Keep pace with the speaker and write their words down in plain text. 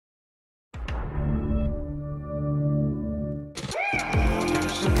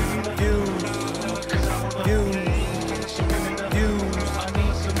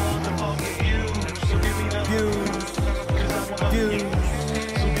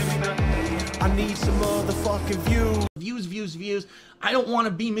I need some motherfucking views. Views, views, views. I don't want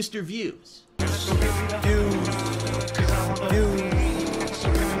to be Mr. Views. Views. Views.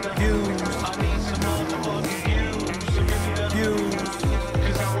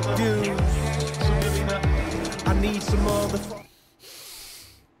 Views. I need some motherfucking.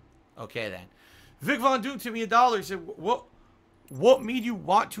 Okay then. Vic Von Doom to me $1 said, what made you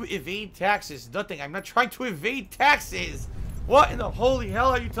want to evade taxes? Nothing. I'm not trying to evade taxes. What in the holy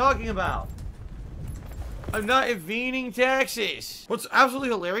hell are you talking about? I'm not evading taxes. What's absolutely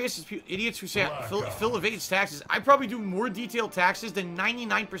hilarious is idiots who say Phil evades taxes. I probably do more detailed taxes than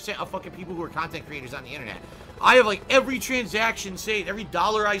 99% of fucking people who are content creators on the internet. I have like every transaction saved, every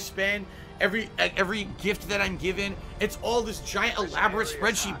dollar I spend, every gift that I'm given. It's all this giant elaborate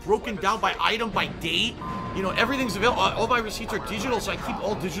spreadsheet broken down by item, by date. You know, everything's available. All my receipts are digital, so I keep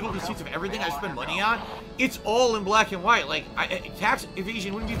all digital receipts of everything I spend money on. It's all in black and white. Like, tax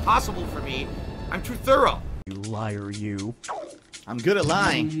evasion wouldn't be possible for me. I'm too thorough. You liar, you. I'm good at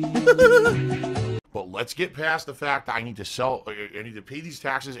lying. But let's get past the fact that I need to pay these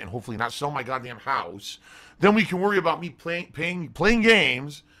taxes and hopefully not sell my goddamn house. Then we can worry about me playing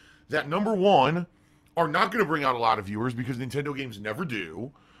games that, number one, are not going to bring out a lot of viewers because Nintendo games never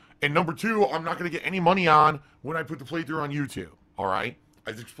do. And number two, I'm not going to get any money on when I put the playthrough on YouTube. All right?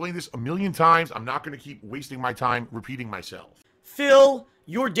 I've explained this a million times. I'm not going to keep wasting my time repeating myself. Phil,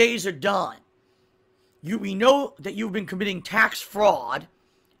 your days are done. We know that you've been committing tax fraud,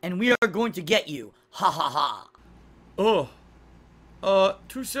 and we are going to get you. Ha ha ha. Oh.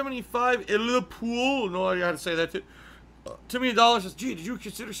 $275 in the pool. No, I gotta say that too. $2 million says, gee, did you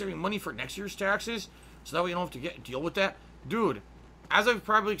consider saving money for next year's taxes? So that way you don't have to deal with that? Dude, as I've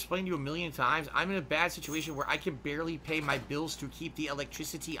probably explained to you a million times, I'm in a bad situation where I can barely pay my bills to keep the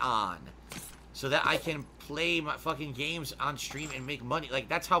electricity on. So that I can play my fucking games on stream and make money. Like,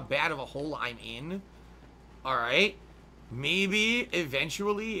 that's how bad of a hole I'm in. Alright? Maybe,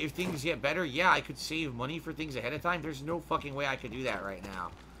 eventually, if things get better, yeah, I could save money for things ahead of time. There's no fucking way I could do that right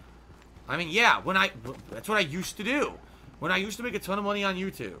now. I mean, yeah, that's what I used to do. When I used to make a ton of money on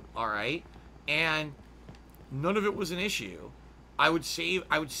YouTube, alright? And none of it was an issue. I would save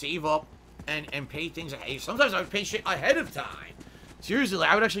up and pay things ahead. Sometimes I would pay shit ahead of time. Seriously, like,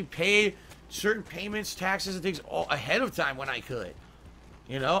 I would actually pay certain payments, taxes, and things all ahead of time when I could.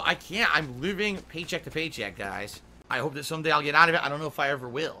 You know, I can't. I'm living paycheck to paycheck, guys. I hope that someday I'll get out of it. I don't know if I ever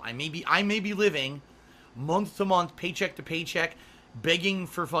will. I may be living month to month, paycheck to paycheck, begging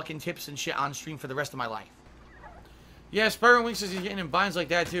for fucking tips and shit on stream for the rest of my life. Yeah, Spyro Wink says he's getting in binds like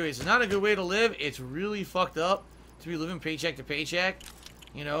that too. It's not a good way to live. It's really fucked up to be living paycheck to paycheck.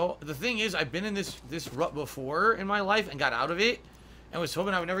 You know, the thing is, I've been in this rut before in my life and got out of it and was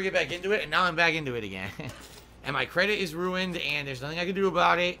hoping I would never get back into it, and now I'm back into it again. And my credit is ruined, and there's nothing I can do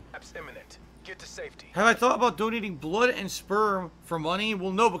about it. That's imminent. Get to safety. Have I thought about donating blood and sperm for money?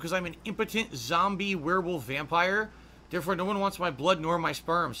 Well, no, because I'm an impotent zombie werewolf vampire. Therefore, no one wants my blood nor my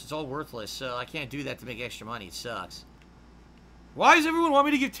sperms. It's all worthless, so I can't do that to make extra money. It sucks. Why does everyone want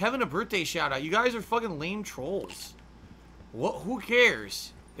me to give Tevin a birthday shout-out? You guys are fucking lame trolls. What? Who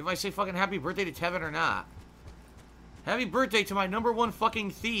cares if I say fucking happy birthday to Tevin or not? Happy birthday to my #1 fucking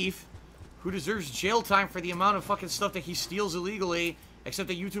thief who deserves jail time for the amount of fucking stuff that he steals illegally, except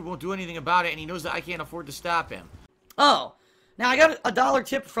that YouTube won't do anything about it, and he knows that I can't afford to stop him. Oh, now I got a $1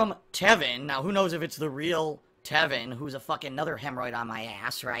 tip from Tevin. Now, who knows if it's the real Tevin, who's a fucking another hemorrhoid on my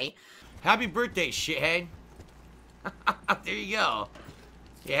ass, right? Happy birthday, shithead. There you go.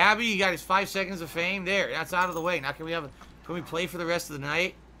 You happy? You got his 5 seconds of fame? There, that's out of the way. Now can we play for the rest of the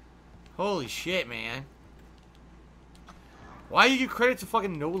night? Holy shit, man. Why do you give credit to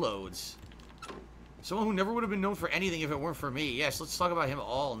fucking no-loads? Someone who never would have been known for anything if it weren't for me. Yes, let's talk about him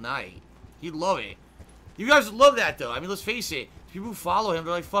all night. He'd love it. You guys would love that, though. I mean, let's face it. People who follow him,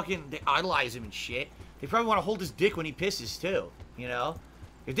 they're like fucking, they idolize him and shit. They probably want to hold his dick when he pisses, too. You know?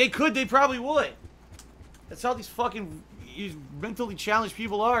 If they could, they probably would. That's how these mentally challenged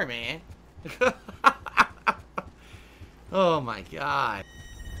people are, man. Oh, my God.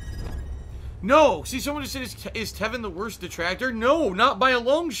 No! See, someone just said, is Tevin the worst detractor? No, not by a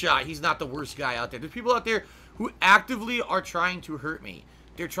long shot. He's not the worst guy out there. There's people out there who actively are trying to hurt me.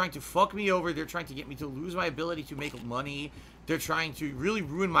 They're trying to fuck me over. They're trying to get me to lose my ability to make money. They're trying to really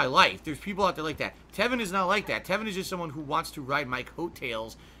ruin my life. There's people out there like that. Tevin is not like that. Tevin is just someone who wants to ride my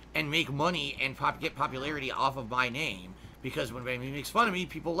coattails and make money and get popularity off of my name. Because when he makes fun of me,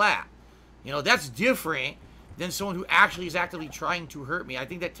 people laugh. You know, that's different than someone who actually is actively trying to hurt me. I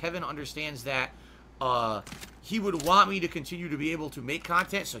think that Tevin understands that he would want me to continue to be able to make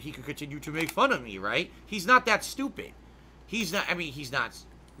content so he could continue to make fun of me, right? He's not that stupid. He's not, I mean, he's not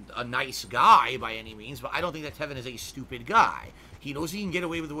a nice guy by any means, but I don't think that Tevin is a stupid guy. He knows he can get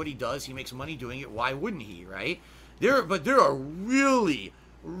away with what he does. He makes money doing it. Why wouldn't he, right? But there are really,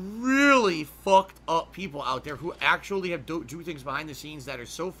 really fucked up people out there who actually do things behind the scenes that are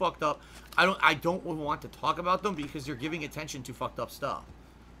so fucked up. I don't want to talk about them because they're giving attention to fucked up stuff.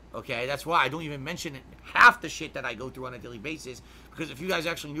 Okay, that's why I don't even mention half the shit that I go through on a daily basis, because if you guys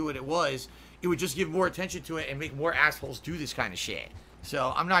actually knew what it was, it would just give more attention to it and make more assholes do this kind of shit.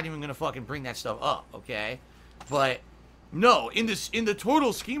 So I'm not even gonna fucking bring that stuff up, okay? But no, in the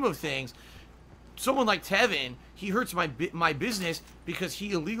total scheme of things, someone like Tevin, he hurts my business because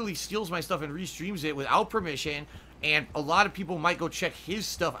he illegally steals my stuff and restreams it without permission. And a lot of people might go check his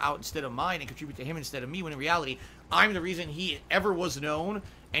stuff out instead of mine and contribute to him instead of me, when in reality, I'm the reason he ever was known,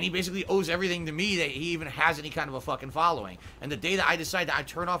 and he basically owes everything to me that he even has any kind of a fucking following. And the day that I decide that I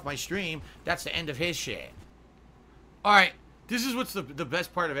turn off my stream, that's the end of his shit. Alright, this is what's the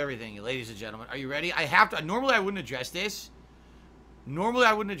best part of everything, ladies and gentlemen. Are you ready? I have to, normally I wouldn't address this. Normally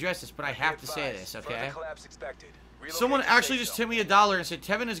I wouldn't address this, but I have to say this, okay? Someone actually just sent me $1 and said,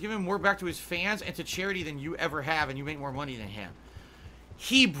 Tevin has given more back to his fans and to charity than you ever have, and you make more money than him.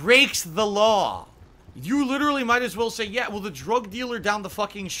 He breaks the law. You literally might as well say, yeah, well, the drug dealer down the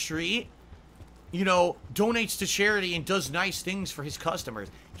fucking street, you know, donates to charity and does nice things for his customers.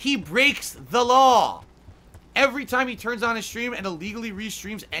 He breaks the law. Every time he turns on his stream and illegally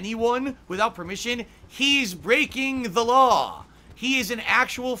restreams anyone without permission, he's breaking the law. He is an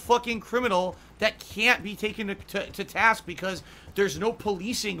actual fucking criminal that can't be taken to task because there's no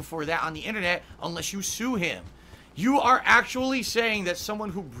policing for that on the internet unless you sue him. You are actually saying that someone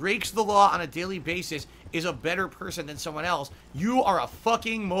who breaks the law on a daily basis is a better person than someone else. You are a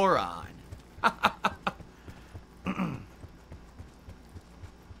fucking moron.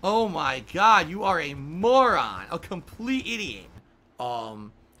 Oh my god, you are a moron. A complete idiot.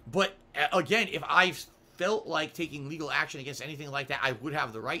 But again, if I felt like taking legal action against anything like that, I would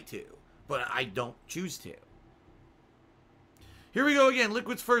have the right to. But I don't choose to. Here we go again.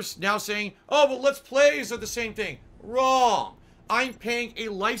 Liquid's first now saying, oh, but Let's Plays are the same thing. Wrong. I'm paying a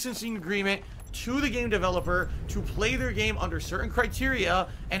licensing agreement to the game developer to play their game under certain criteria,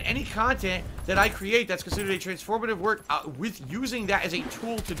 and any content that I create that's considered a transformative work with using that as a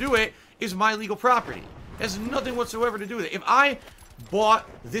tool to do it is my legal property. It has nothing whatsoever to do with it. If I bought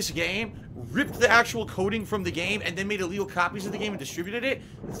this game, ripped the actual coding from the game, and then made illegal copies of the game and distributed it,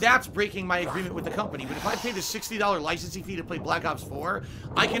 that's breaking my agreement with the company. But if I paid a $60 licensing fee to play Black Ops 4,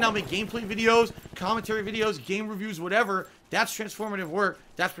 I can now make gameplay videos, commentary videos, game reviews, whatever. That's transformative work.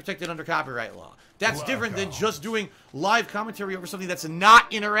 That's protected under copyright law. That's different than just doing live commentary over something that's not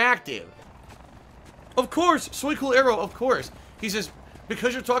interactive. Of course, Soy Cool Arrow, of course. He says,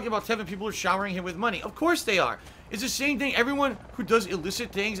 because you're talking about Tevin, people are showering him with money. Of course they are. It's the same thing. Everyone who does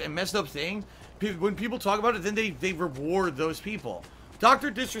illicit things and messed up things, when people talk about it, then they reward those people.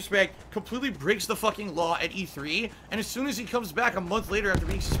 Dr. Disrespect completely breaks the fucking law at E3, and as soon as he comes back a month later after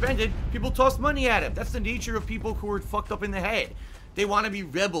being suspended, people toss money at him. That's the nature of people who are fucked up in the head. They want to be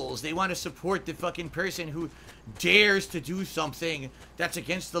rebels. They want to support the fucking person who dares to do something that's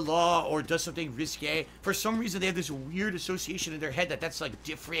against the law or does something risque. For some reason, they have this weird association in their head that that's like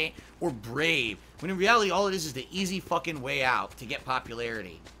different or brave. When in reality, all it is the easy fucking way out to get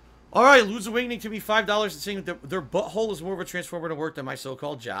popularity. Alright, Lose Awakening to me $5 and saying that their butthole is more of a transformative work than my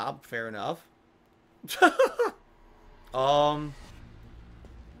so-called job. Fair enough.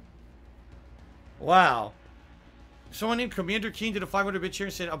 Wow. Someone named Commander Keen did a 500-bit share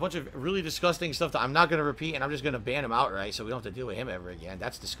and said a bunch of really disgusting stuff that I'm not going to repeat, and I'm just going to ban him outright so we don't have to deal with him ever again.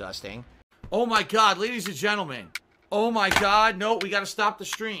 That's disgusting. Oh my god, ladies and gentlemen. Oh my god, no, we got to stop the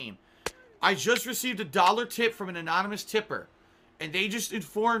stream. I just received a $1 tip from an anonymous tipper, and they just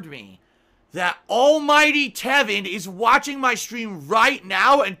informed me that almighty Tevin is watching my stream right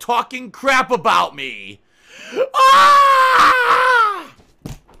now and talking crap about me. Ah!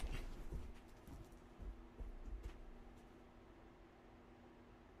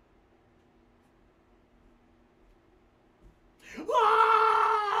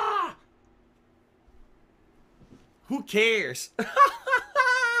 Ah! Who cares?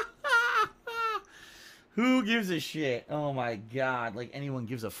 Who gives a shit? Oh my god, like anyone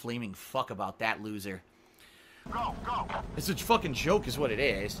gives a flaming fuck about that loser. Go, go. It's a fucking joke is what it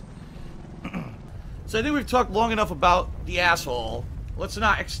is. So I think we've talked long enough about the asshole. Let's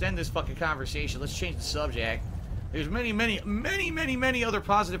not extend this fucking conversation. Let's change the subject. There's many other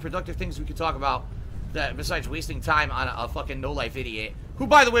positive, productive things we could talk about that besides wasting time on a fucking no-life idiot, who,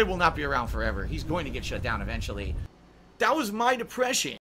 by the way, will not be around forever. He's going to get shut down eventually. That was my depression.